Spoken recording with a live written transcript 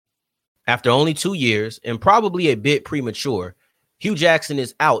After only 2 years and probably a bit premature, Hugh Jackson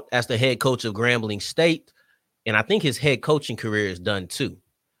is out as the head coach of Grambling State, and I think his head coaching career is done too.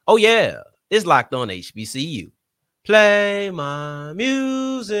 Oh, yeah, it's Locked On HBCU. Play my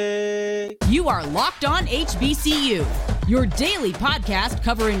music. You are Locked On HBCU, your daily podcast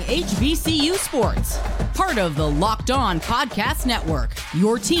covering HBCU sports. Part of the Locked On Podcast Network,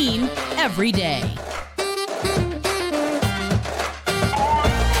 your team every day.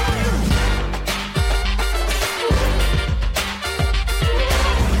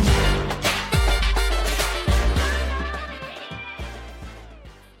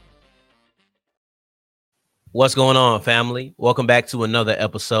 What's going on, family? Welcome back to another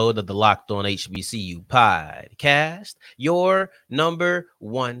episode of the Locked On HBCU podcast, your number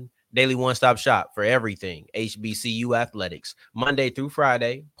one daily one-stop shop for everything HBCU athletics, Monday through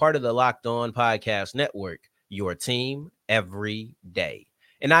Friday, part of the Locked On Podcast Network, your team every day.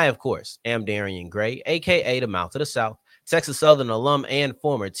 And I, of course, am Darian Gray, a.k.a. the Mouth of the South, Texas Southern alum and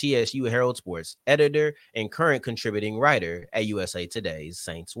former TSU Herald Sports editor and current contributing writer at USA Today's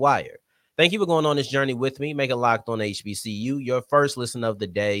Saints Wire. Thank you for going on this journey with me, making Locked On HBCU your first listen of the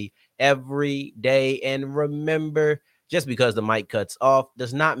day every day. And remember, just because the mic cuts off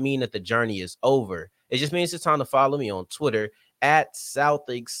does not mean that the journey is over. It just means it's time to follow me on Twitter at South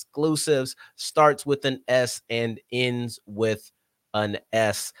Exclusives. Starts with an S and ends with an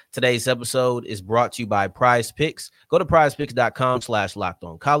S. Today's episode is brought to you by Prize Picks. Go to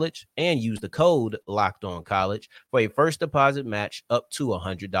prizepicks.com/lockedoncollege and use the code LOCKEDONCollege for a first deposit match up to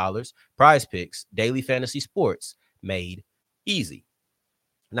 $100. Prize Picks, daily fantasy sports made easy.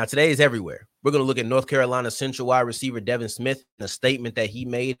 Now, today is everywhere. We're going to look at North Carolina Central wide receiver Devin Smith and a statement that he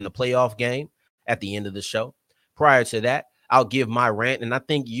made in the playoff game at the end of the show. Prior to that, I'll give my rant, and I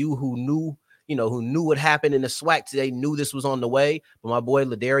think you who knew what happened in the SWAC today knew this was on the way. But my boy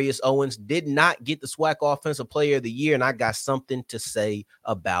Ladarius Owens did not get the SWAC Offensive Player of the Year, and I got something to say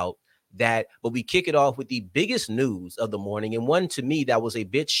about that. But we kick it off with the biggest news of the morning, and one to me that was a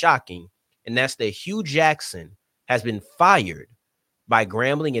bit shocking, and that's that Hugh Jackson has been fired by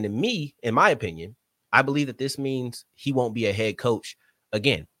Grambling. And in my opinion, I believe that this means he won't be a head coach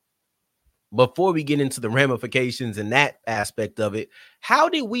again. Before we get into the ramifications and that aspect of it, how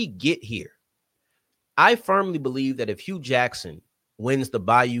did we get here? I firmly believe that if Hugh Jackson wins the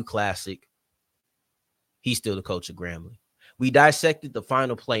Bayou Classic, he's still the coach of Grambling. We dissected the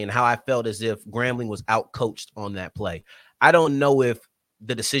final play and how I felt as if Grambling was outcoached on that play. I don't know if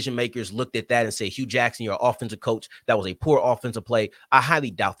the decision makers looked at that and said, Hugh Jackson, you're an offensive coach. That was a poor offensive play. I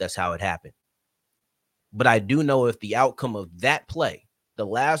highly doubt that's how it happened. But I do know if the outcome of that play, the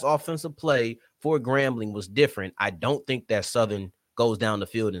last offensive play for Grambling, was different, I don't think that Southern goes down the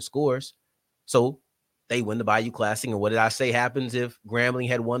field and scores. So they win the Bayou Classic. And what did I say happens if Grambling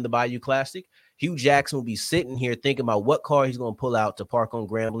had won the Bayou Classic? Hugh Jackson will be sitting here thinking about what car he's going to pull out to park on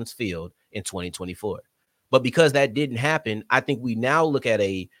Grambling's field in 2024. But because that didn't happen, I think we now look at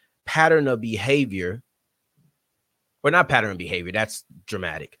a pattern of behavior, or not pattern of behavior, that's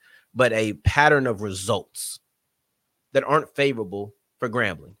dramatic, but a pattern of results that aren't favorable for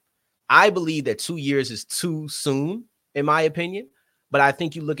Grambling. I believe that 2 years is too soon, in my opinion. But I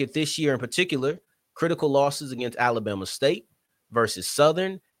think you look at this year in particular, critical losses against Alabama State versus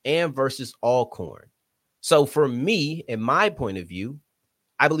Southern and versus Alcorn. So for me, in my point of view,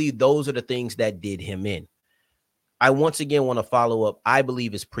 I believe those are the things that did him in. I once again want to follow up. I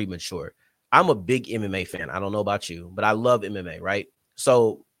believe it's premature. I'm a big MMA fan. I don't know about you, but I love MMA, right?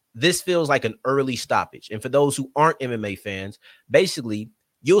 So this feels like an early stoppage. And for those who aren't MMA fans, basically,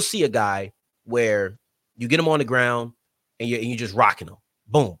 you'll see a guy where you get him on the ground and you're just rocking him.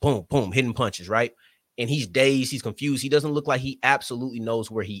 Boom, boom, boom, hitting punches, right? And he's dazed. He's confused. He doesn't look like he absolutely knows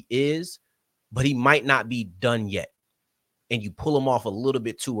where he is, but he might not be done yet. And you pull him off a little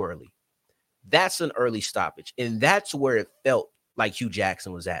bit too early. That's an early stoppage. And that's where it felt like Hugh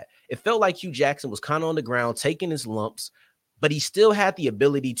Jackson was at. It felt like Hugh Jackson was kind of on the ground, taking his lumps, but he still had the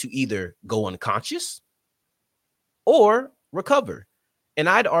ability to either go unconscious or recover. And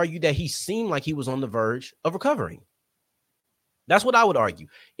I'd argue that he seemed like he was on the verge of recovering. That's what I would argue.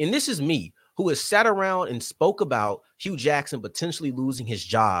 And this is me, who has sat around and spoke about Hugh Jackson potentially losing his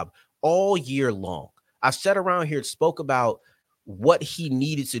job all year long. I've sat around here and spoke about what he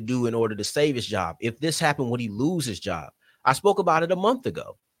needed to do in order to save his job. If this happened, would he lose his job? I spoke about it a month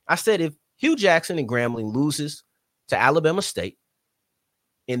ago. I said if Hugh Jackson and Grambling loses to Alabama State,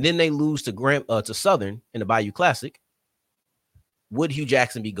 and then they lose to Southern in the Bayou Classic, would Hugh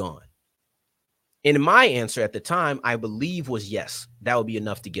Jackson be gone? And my answer at the time, I believe, was yes. That would be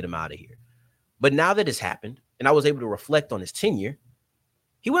enough to get him out of here. But now that it's happened, and I was able to reflect on his tenure,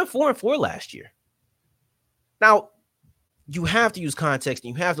 He went 4-4 last year. Now, you have to use context,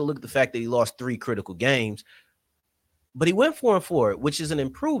 and you have to look at the fact that he lost 3 critical games, but he went 4-4, which is an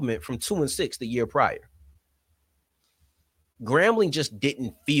improvement from 2-6 the year prior. Grambling just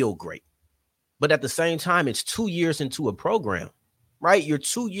didn't feel great, but at the same time, it's 2 years into a program, right? You're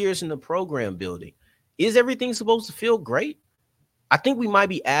 2 years in the program building. Is everything supposed to feel great? I think we might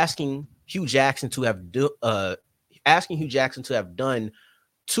be asking Hugh Jackson to have done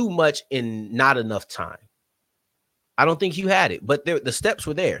too much in not enough time. I don't think Hugh had it, but the steps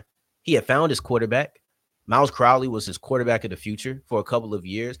were there. He had found his quarterback. Miles Crowley was his quarterback of the future for a couple of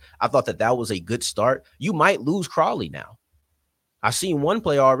years. I thought that was a good start. You might lose Crowley now. I've seen one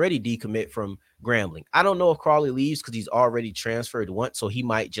player already decommit from Grambling. I don't know if Crowley leaves because he's already transferred once, so he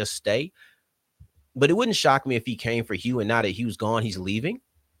might just stay. But it wouldn't shock me if he came for Hugh, and now that Hugh's gone, he's leaving.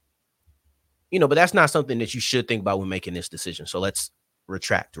 But that's not something that you should think about when making this decision. So let's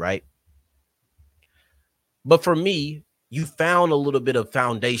retract, right? But for me, you found a little bit of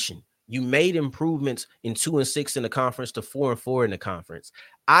foundation. You made improvements in 2-6 in the conference to 4-4 in the conference.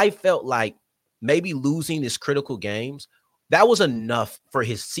 I felt like maybe losing his critical games, that was enough for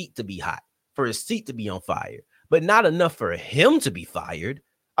his seat to be hot, for his seat to be on fire, but not enough for him to be fired.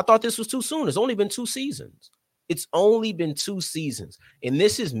 I thought this was too soon. It's only been 2 seasons. It's only been 2 seasons. And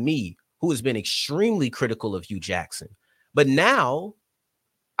this is me, who has been extremely critical of Hugh Jackson. But now,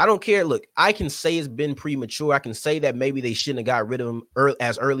 I don't care. Look, I can say it's been premature. I can say that maybe they shouldn't have got rid of him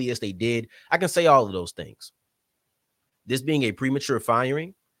as early as they did. I can say all of those things. This being a premature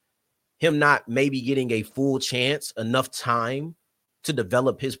firing, him not maybe getting a full chance, enough time to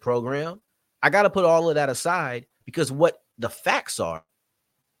develop his program, I got to put all of that aside, because what the facts are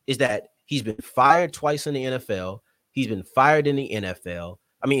is that he's been fired twice in the NFL. He's been fired in the NFL.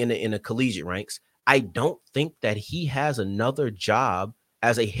 I mean, in the collegiate ranks. I don't think that he has another job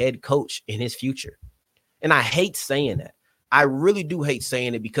as a head coach in his future. And I hate saying that. I really do hate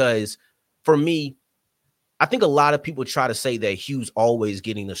saying it, because for me, I think a lot of people try to say that Hugh's always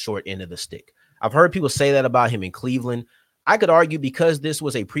getting the short end of the stick. I've heard people say that about him in Cleveland. I could argue, because this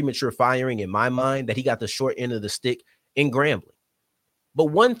was a premature firing in my mind, that he got the short end of the stick in Grambling. But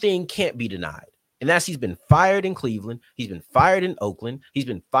one thing can't be denied, and that's he's been fired in Cleveland. He's been fired in Oakland. He's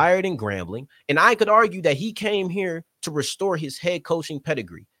been fired in Grambling. And I could argue that he came here to restore his head coaching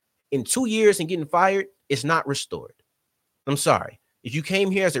pedigree. In 2 years and getting fired, it's not restored. I'm sorry. If you came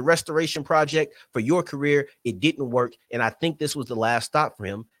here as a restoration project for your career, it didn't work. And I think this was the last stop for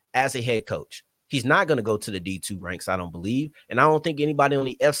him as a head coach. He's not going to go to the D2 ranks, I don't believe. And I don't think anybody on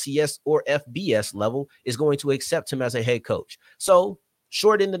the FCS or FBS level is going to accept him as a head coach. So,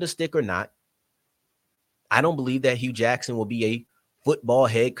 short end of the stick or not, I don't believe that Hugh Jackson will be a football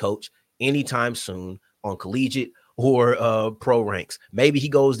head coach anytime soon on collegiate or pro ranks. Maybe he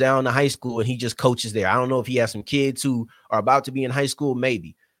goes down to high school and he just coaches there. I don't know if he has some kids who are about to be in high school,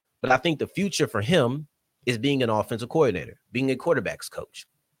 maybe. But I think the future for him is being an offensive coordinator, being a quarterback's coach.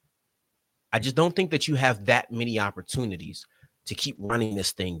 I just don't think that you have that many opportunities to keep running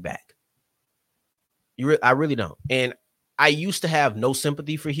this thing back. I really don't. And I used to have no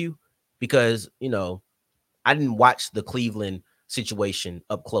sympathy for Hugh because, I didn't watch the Cleveland situation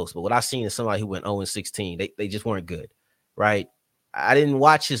up close. But what I've seen is somebody who went 0-16. They just weren't good, right? I didn't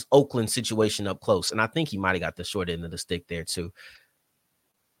watch his Oakland situation up close, and I think he might have got the short end of the stick there too.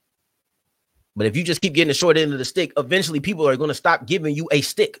 But if you just keep getting the short end of the stick, eventually people are going to stop giving you a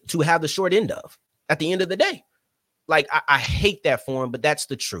stick to have the short end of at the end of the day. Like, I hate that for him, but that's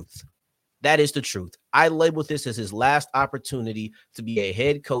the truth. That is the truth. I labeled this as his last opportunity to be a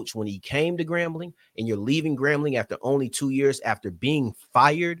head coach when he came to Grambling, and you're leaving Grambling after only 2 years after being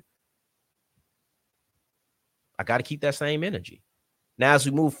fired. I got to keep that same energy. Now, as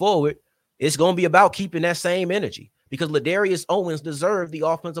we move forward, it's going to be about keeping that same energy, because Ladarius Owens deserved the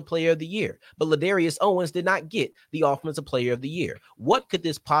Offensive Player of the Year, but Ladarius Owens did not get the Offensive Player of the Year. What could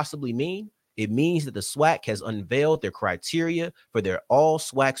this possibly mean? It means that the SWAC has unveiled their criteria for their all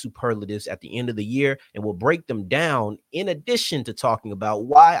SWAC superlatives at the end of the year, and will break them down in addition to talking about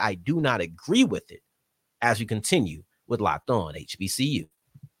why I do not agree with it as we continue with Locked On HBCU.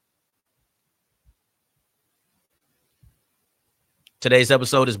 Today's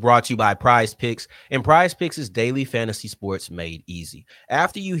episode is brought to you by Prize Picks, and Prize Picks is daily fantasy sports made easy.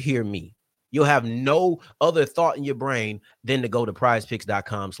 After you hear me, you'll have no other thought in your brain than to go to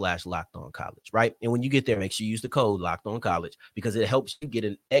prizepicks.com/lockedoncollege, right? And when you get there, make sure you use the code LOCKEDONCollege, because it helps you get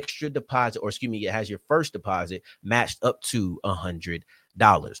an extra deposit, it has your first deposit matched up to $100.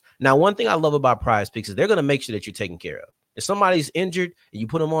 Now, one thing I love about Prize Picks is they're going to make sure that you're taken care of. If somebody's injured and you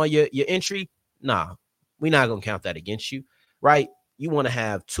put them on your entry, nah, we're not going to count that against you, right? you want to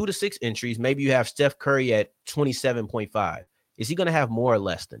have 2 to 6 entries. Maybe you have Steph Curry at 27.5. Is he going to have more or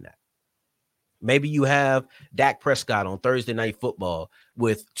less than that? Maybe you have Dak Prescott on Thursday Night Football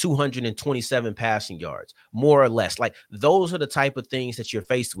with 227 passing yards, more or less. Like, those are the type of things that you're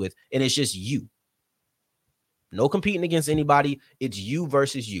faced with, and it's just you. No competing against anybody. It's you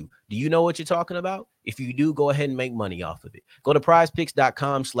versus you. Do you know what you're talking about? If you do, go ahead and make money off of it. Go to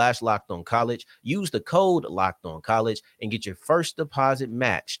prizepicks.com/lockedoncollege. Use the code lockedoncollege and get your first deposit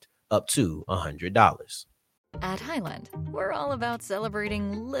matched up to $100. At Highland, we're all about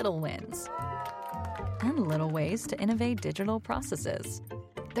celebrating little wins and little ways to innovate digital processes.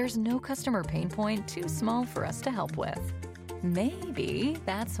 There's no customer pain point too small for us to help with. Maybe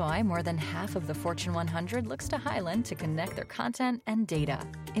that's why more than half of the Fortune 100 looks to Highland to connect their content and data,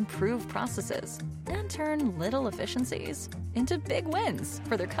 improve processes, and turn little efficiencies into big wins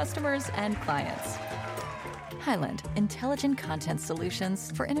for their customers and clients. Highland, intelligent content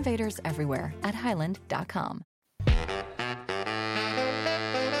solutions for innovators everywhere at highland.com.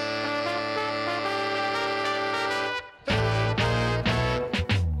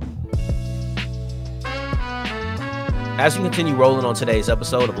 As we continue rolling on today's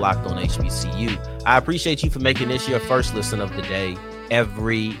episode of Locked On HBCU, I appreciate you for making this your first listen of the day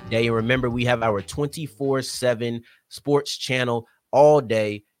every day. And remember, we have our 24/7 sports channel all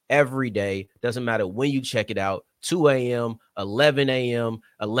day, every day. Doesn't matter when you check it out, 2 a.m., 11 a.m.,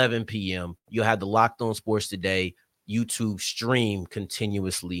 11 p.m. You'll have the Locked On Sports Today YouTube stream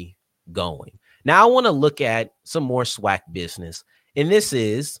continuously going. Now, I want to look at some more SWAC business, and this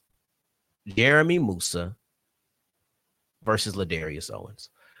is Jeremy Musa versus Ladarius Owens.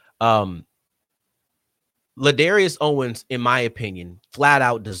 Ladarius Owens, in my opinion, flat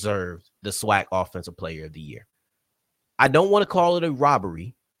out deserved the SWAC Offensive Player of the Year. I don't want to call it a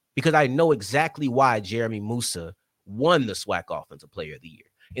robbery because I know exactly why Jeremy Musa won the SWAC Offensive Player of the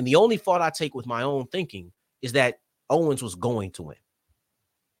Year. And the only fault I take with my own thinking is that Owens was going to win.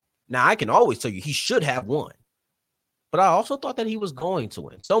 Now, I can always tell you he should have won, but I also thought that he was going to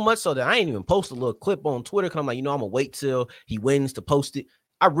win. So much so that I ain't even post a little clip on Twitter because I'm like, I'm going to wait till he wins to post it.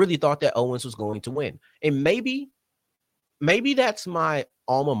 I really thought that Owens was going to win. And maybe that's my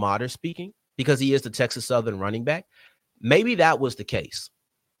alma mater speaking because he is the Texas Southern running back. Maybe that was the case.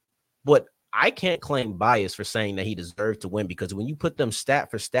 But I can't claim bias for saying that he deserved to win because when you put them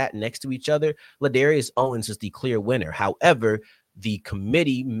stat for stat next to each other, Ladarius Owens is the clear winner. However, the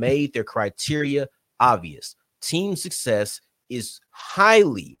committee made their criteria obvious. Team success is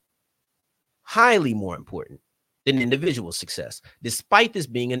highly, highly more important than individual success, despite this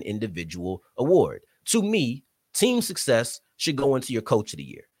being an individual award. To me, team success should go into your coach of the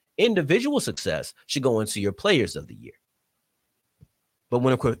year. Individual success should go into your players of the year. But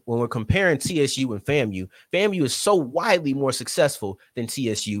when we're comparing TSU and FAMU, FAMU is so widely more successful than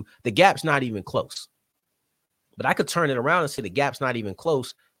TSU, the gap's not even close. But I could turn it around and say the gap's not even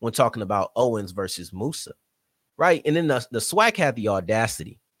close when talking about Owens versus Musa. Right. And then the SWAC had the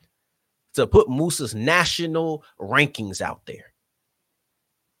audacity to put Musa's national rankings out there.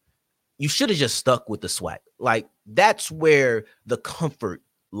 You should have just stuck with the SWAC. Like, that's where the comfort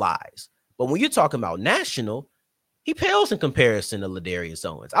lies. But when you're talking about national, he pales in comparison to Ladarius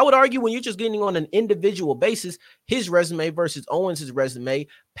Owens. I would argue when you're just getting on an individual basis, his resume versus Owens' resume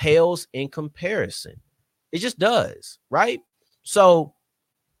pales in comparison. It just does. Right. So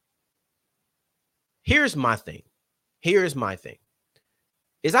here's my thing.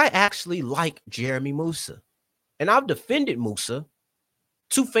 Is I actually like Jeremy Musa. And I've defended Musa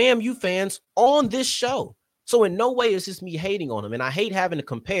to FAMU fans on this show. So in no way is this me hating on him. And I hate having to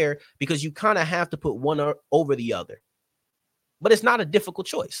compare because you kind of have to put one over the other. But it's not a difficult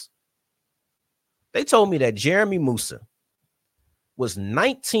choice. They told me that Jeremy Musa was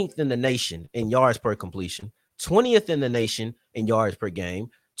 19th in the nation in yards per completion, 20th in the nation in yards per game,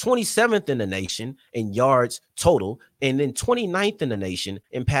 27th in the nation in yards total, and then 29th in the nation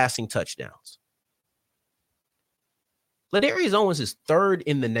in passing touchdowns. Ladarius Owens is 3rd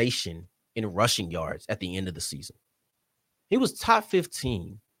in the nation in rushing yards at the end of the season. He was top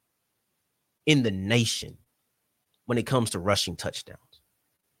 15 in the nation when it comes to rushing touchdowns.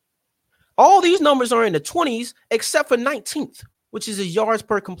 All these numbers are in the 20s except for 19th, which is his yards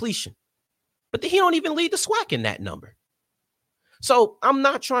per completion. But he don't even lead the SWAC in that number. So I'm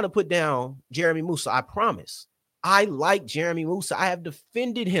not trying to put down Jeremy Musa. I promise. I like Jeremy Musa. I have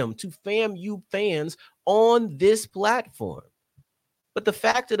defended him to FAMU fans on this platform. But the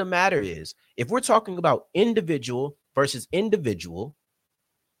fact of the matter is, if we're talking about individual versus individual,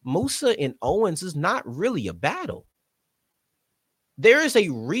 Musa and Owens is not really a battle. There is a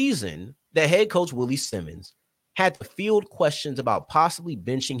reason that head coach Willie Simmons had to field questions about possibly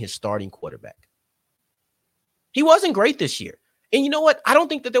benching his starting quarterback. He wasn't great this year. And you know what? I don't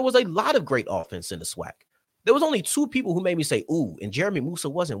think that there was a lot of great offense in the SWAC. There was only 2 people who made me say, ooh, and Jeremy Musa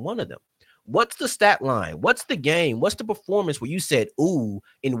wasn't one of them. What's the stat line? What's the game? What's the performance where you said, ooh,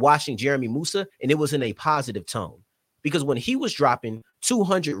 in watching Jeremy Musa, and it was in a positive tone? Because when he was dropping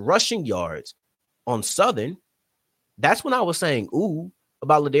 200 rushing yards on Southern, that's when I was saying, ooh,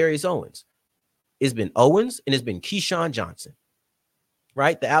 about Ladarius Owens. It's been Owens and it's been Keyshawn Johnson,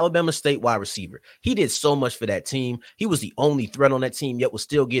 right? The Alabama State wide receiver. He did so much for that team. He was the only threat on that team, yet was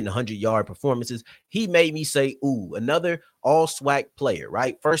still getting 100-yard performances. He made me say, ooh, another all-SWAC player,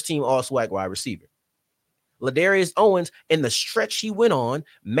 right? First team all-SWAC wide receiver. Ladarius Owens, and the stretch he went on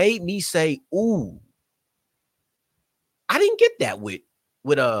made me say, ooh. I didn't get that with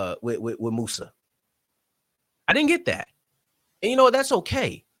Musa. I didn't get that. And you know what? That's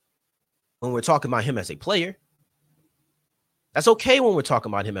okay when we're talking about him as a player. That's okay when we're talking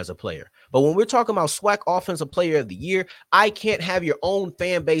about him as a player. But when we're talking about SWAC Offensive Player of the Year, I can't have your own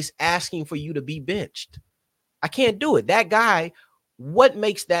fan base asking for you to be benched. I can't do it. That guy, what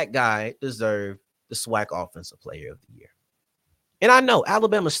makes that guy deserve the SWAC Offensive Player of the Year? And I know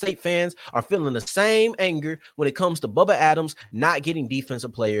Alabama State fans are feeling the same anger when it comes to Bubba Adams not getting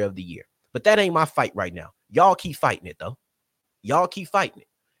Defensive Player of the Year. But that ain't my fight right now. Y'all keep fighting it, though. Y'all keep fighting it.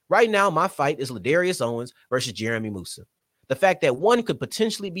 Right now, my fight is Ladarius Owens versus Jeremy Musa. The fact that one could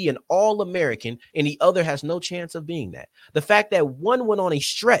potentially be an All-American and the other has no chance of being that. The fact that one went on a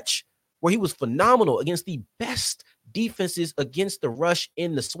stretch where he was phenomenal against the best defenses against the rush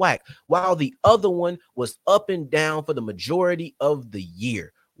in the SWAC, while the other one was up and down for the majority of the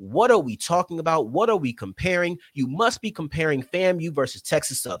year. What are we talking about? What are we comparing? You must be comparing FAMU versus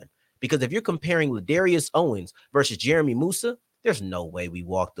Texas Southern, because if you're comparing Ladarius Owens versus Jeremy Musa, there's no way we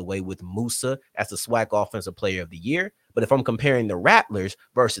walked away with Musa as the SWAC Offensive Player of the Year. But if I'm comparing the Rattlers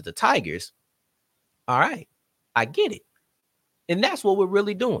versus the Tigers, all right, I get it. And that's what we're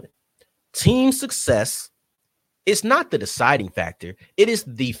really doing. Team success is not the deciding factor. It is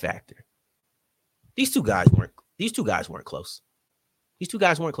the factor. These two guys weren't close. These two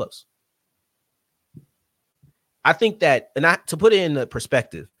guys weren't close. I think that, and to put it in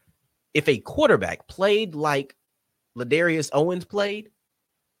perspective, if a quarterback played like Ladarius Owens played,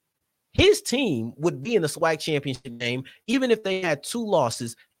 his team would be in the SWAC championship game, even if they had 2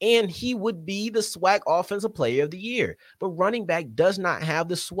 losses, and he would be the SWAC Offensive Player of the Year. But running back does not have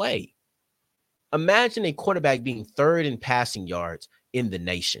the sway. Imagine a quarterback being 3rd in passing yards in the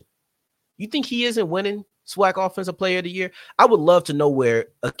nation. You think he isn't winning SWAC Offensive Player of the Year? I would love to know where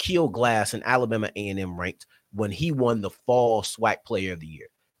Akil Glass and Alabama A&M ranked when he won the fall SWAC Player of the Year.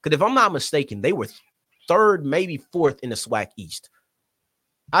 Because if I'm not mistaken, they were 3rd, maybe 4th in the SWAC East.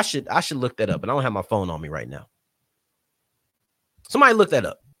 I should look that up, and I don't have my phone on me right now. Somebody look that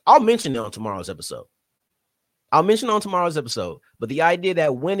up. I'll mention it on tomorrow's episode. But the idea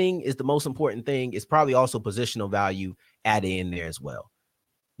that winning is the most important thing is probably also positional value added in there as well.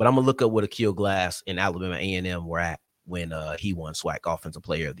 But I'm going to look up what Akil Glass and Alabama A&M were at when he won SWAC Offensive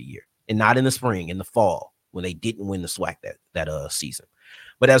Player of the Year. And not in the spring, in the fall, when they didn't win the SWAC that season.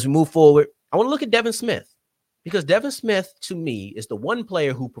 But as we move forward, I want to look at Devin Smith. Because Devin Smith, to me, is the one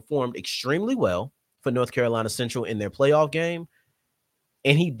player who performed extremely well for North Carolina Central in their playoff game.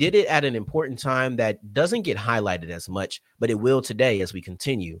 And he did it at an important time that doesn't get highlighted as much, but it will today as we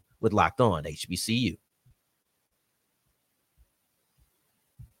continue with Locked On HBCU.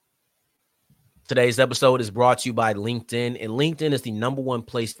 Today's episode is brought to you by LinkedIn, and LinkedIn is the #1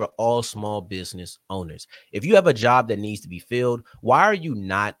 place for all small business owners. If you have a job that needs to be filled, why are you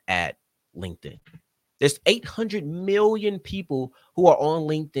not at LinkedIn? There's 800 million people who are on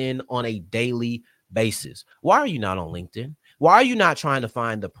LinkedIn on a daily basis. Why are you not on LinkedIn? Why are you not trying to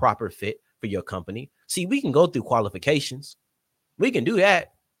find the proper fit for your company? See, we can go through qualifications. We can do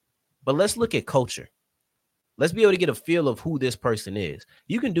that. But let's look at culture. Let's be able to get a feel of who this person is.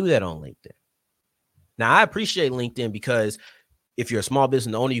 You can do that on LinkedIn. Now, I appreciate LinkedIn because if you're a small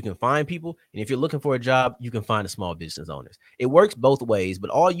business owner, you can find people. And if you're looking for a job, you can find the small business owners. It works both ways,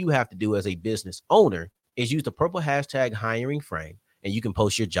 but all you have to do as a business owner is use the purple hashtag hiring frame, and you can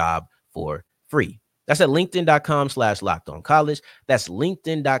post your job for free. That's at linkedin.com/lockedoncollege. That's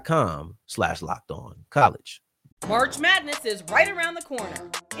linkedin.com/lockedoncollege. March Madness is right around the corner.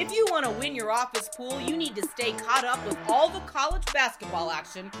 If you want to win your office pool, you need to stay caught up with all the college basketball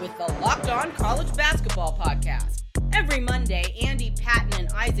action with the Locked On College Basketball Podcast. Every Monday, Andy Patton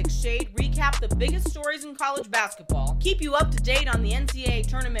and Isaac Shade recap the biggest stories in college basketball, keep you up to date on the NCAA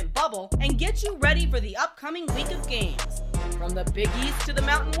tournament bubble, and get you ready for the upcoming week of games. From the Big East to the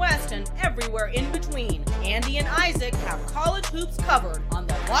Mountain West and everywhere in between, Andy and Isaac have college hoops covered on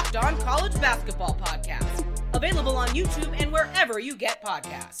the Locked On College Basketball Podcast. Available on YouTube and wherever you get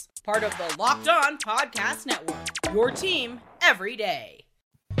podcasts. Part of the Locked On Podcast Network. Your team every day.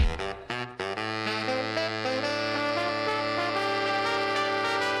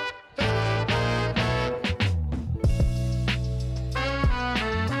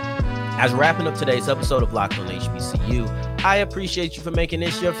 As wrapping up today's episode of Locked On HBCU, I appreciate you for making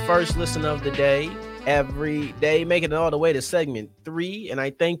this your first listen of the day, every day, making it all the way to segment 3. And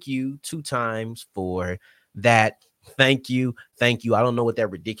I thank you 2 times for that. Thank you. Thank you. I don't know what that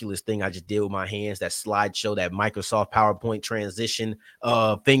ridiculous thing I just did with my hands, that slideshow, that Microsoft PowerPoint transition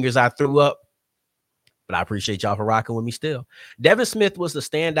fingers I threw up. But I appreciate y'all for rocking with me still. Devin Smith was the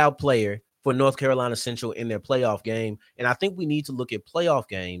standout player for North Carolina Central in their playoff game. And I think we need to look at playoff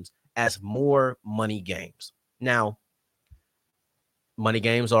games as more money games. Now, money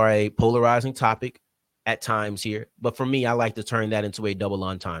games are a polarizing topic at times here, but for me, I like to turn that into a double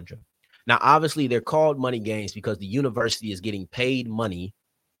entendre. Now, obviously, they're called money games because the university is getting paid money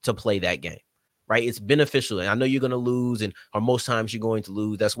to play that game, right? It's beneficial, and I know you're going to lose, or most times you're going to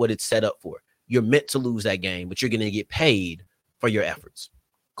lose. That's what it's set up for. You're meant to lose that game, but you're going to get paid for your efforts.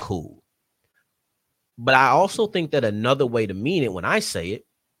 Cool. But I also think that another way to mean it when I say it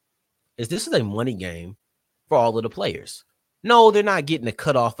is this is a money game for all of the players. No, they're not getting a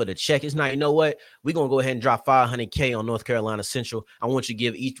cut off of the check. It's not, you know what? We're going to go ahead and drop $500K on North Carolina Central. I want you to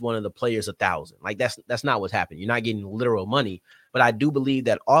give each one of the players $1,000. Like that's not what's happening. You're not getting literal money. But I do believe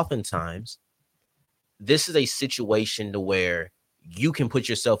that oftentimes this is a situation to where you can put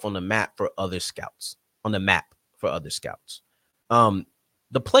yourself on the map for other scouts, The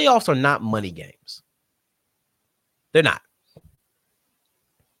playoffs are not money games. They're not.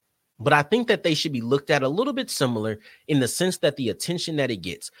 But I think that they should be looked at a little bit similar in the sense that the attention that it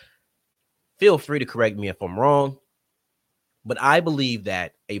gets. Feel free to correct me if I'm wrong, but I believe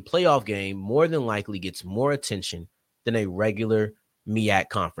that a playoff game more than likely gets more attention than a regular MEAC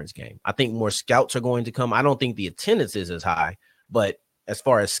conference game. I think more scouts are going to come. I don't think the attendance is as high, but as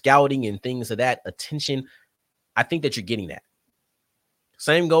far as scouting and things of that attention, I think that you're getting that.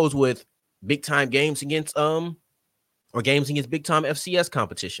 Same goes with big time games against games against big time FCS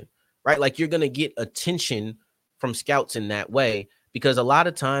competition. Right? Like you're going to get attention from scouts in that way because a lot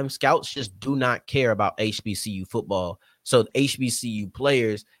of times scouts just do not care about HBCU football. So HBCU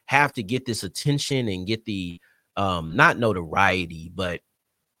players have to get this attention and get the not notoriety, but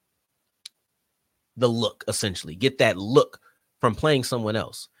the look, essentially. Get that look from playing someone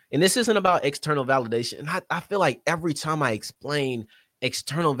else. And this isn't about external validation. And I feel like every time I explain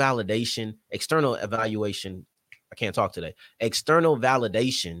external validation, external evaluation, I can't talk today, external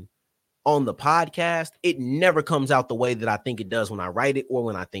validation on the podcast, it never comes out the way that I think it does when I write it or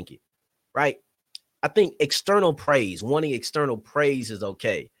when I think it, right? I think external praise, wanting external praise is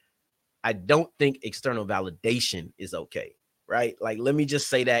okay. I don't think external validation is okay, right? Like, let me just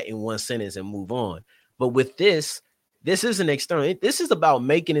say that in one sentence and move on. But with this isn't external. This is about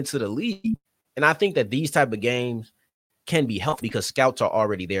making it to the league. And I think that these type of games can be helpful because scouts are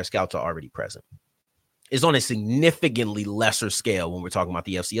already there. Scouts are already present. Is on a significantly lesser scale when we're talking about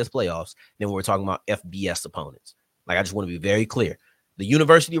the FCS playoffs than when we're talking about FBS opponents. Like, I just want to be very clear. The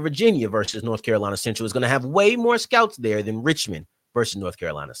University of Virginia versus North Carolina Central is going to have way more scouts there than Richmond versus North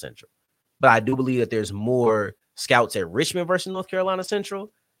Carolina Central. But I do believe that there's more scouts at Richmond versus North Carolina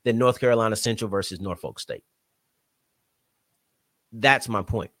Central than North Carolina Central versus Norfolk State. That's my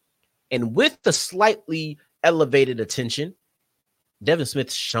point. And with the slightly elevated attention, Devin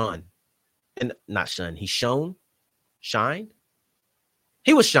Smith shone. And not shone. He shined.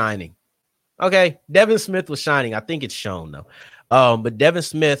 He was shining. Okay. Devin Smith was shining. I think it's shown though. But Devin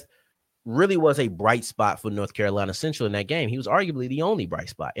Smith really was a bright spot for North Carolina Central in that game. He was arguably the only bright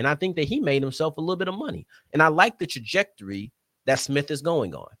spot. And I think that he made himself a little bit of money. And I like the trajectory that Smith is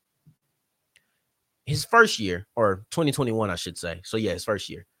going on. His first year, or 2021, I should say. So yeah, his first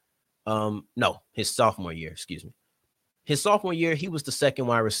year. No, his sophomore year, excuse me. His sophomore year, he was the second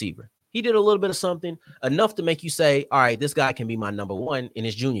wide receiver. He did a little bit of something, enough to make you say, all right, this guy can be my number one in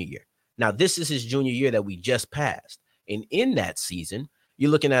his junior year. Now, this is his junior year that we just passed. And in that season,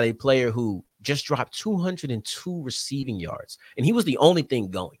 you're looking at a player who just dropped 202 receiving yards. And he was the only thing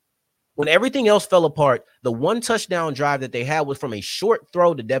going. When everything else fell apart, the one touchdown drive that they had was from a short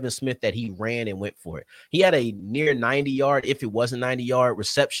throw to Devin Smith that he ran and went for it. He had a near 90-yard, if it wasn't 90-yard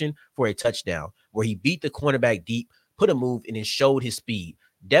reception for a touchdown where he beat the cornerback deep, put a move, and then showed his speed.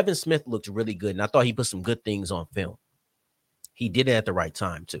 Devin Smith looked really good, and I thought he put some good things on film. He did it at the right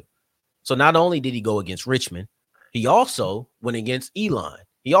time, too. So not only did he go against Richmond, He also went against Elon.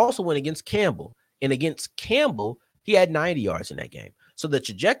 He also went against Campbell. And against Campbell, he had 90 yards in that game. So the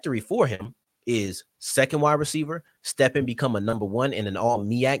trajectory for him is second wide receiver, step and become a number one and an all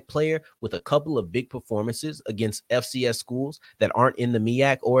MEAC player with a couple of big performances against FCS schools that aren't in the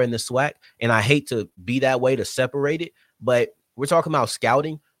MEAC or in the SWAC. And I hate to be that way to separate it, but we're talking about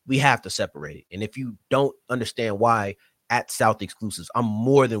scouting. We have to separate it. And if you don't understand why at South Exclusives, I'm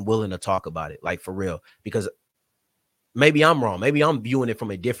more than willing to talk about it, like for real, because maybe I'm wrong. Maybe I'm viewing it from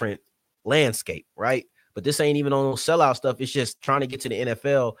a different landscape, right? But this ain't even on sellout stuff. It's just trying to get to the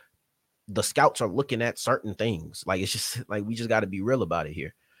NFL. The scouts are looking at certain things. Like, it's just like, we just got to be real about it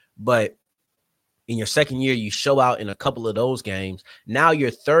here. But in your second year, you show out in a couple of those games. Now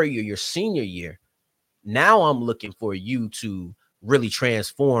your third year, your senior year, now I'm looking for you to really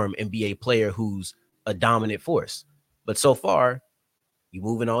transform and be a player who's a dominant force. But so far, you're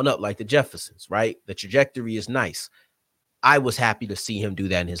moving on up like the Jeffersons, right? The trajectory is nice. I was happy to see him do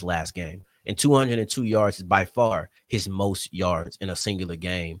that in his last game. And 202 yards is by far his most yards in a singular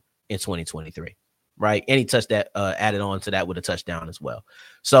game in 2023, right? And he touched that, added on to that with a touchdown as well.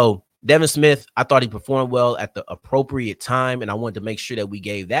 So Devin Smith, I thought he performed well at the appropriate time, and I wanted to make sure that we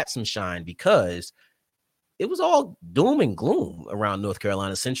gave that some shine because it was all doom and gloom around North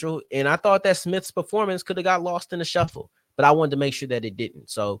Carolina Central, and I thought that Smith's performance could have got lost in the shuffle, but I wanted to make sure that it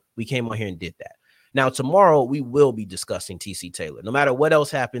didn't. So we came on here and did that. Now, tomorrow we will be discussing TC Taylor. No matter what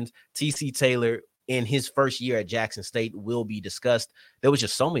else happens, TC Taylor in his first year at Jackson State will be discussed. There was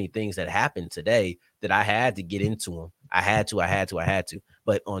just so many things that happened today that I had to get into them. I had to.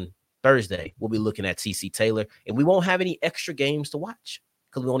 But on Thursday, we'll be looking at TC Taylor, and we won't have any extra games to watch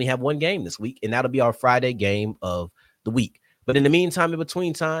because we only have one game this week, and that'll be our Friday game of the week. But in the meantime, in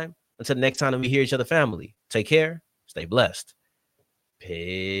between time, until the next time that we hear each other, family, take care, stay blessed.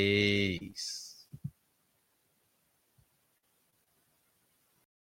 Peace.